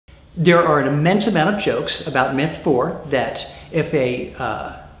There are an immense amount of jokes about myth 4 that if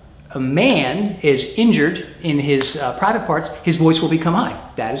a man is injured in his private parts, his voice will become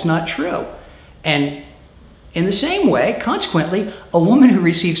high. That is not true. And in the same way, consequently, a woman who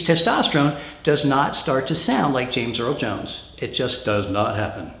receives testosterone does not start to sound like James Earl Jones. It just does not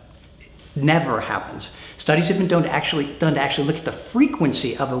happen. It never happens. Studies have been done to actually look at the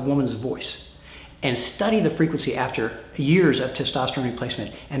frequency of a woman's voice and study the frequency after years of testosterone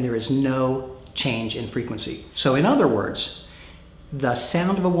replacement, and there is no change in frequency. So in other words, the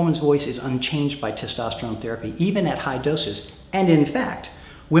sound of a woman's voice is unchanged by testosterone therapy, even at high doses. And in fact,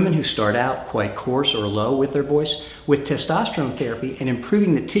 women who start out quite coarse or low with their voice, with testosterone therapy and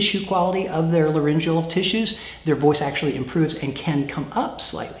improving the tissue quality of their laryngeal tissues, their voice actually improves and can come up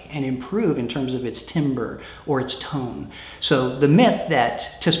slightly and improve in terms of its timbre or its tone. So the myth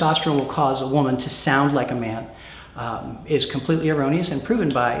that testosterone will cause a woman to sound like a man is completely erroneous and proven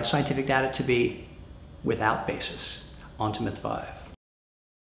by scientific data to be without basis. On to myth 5.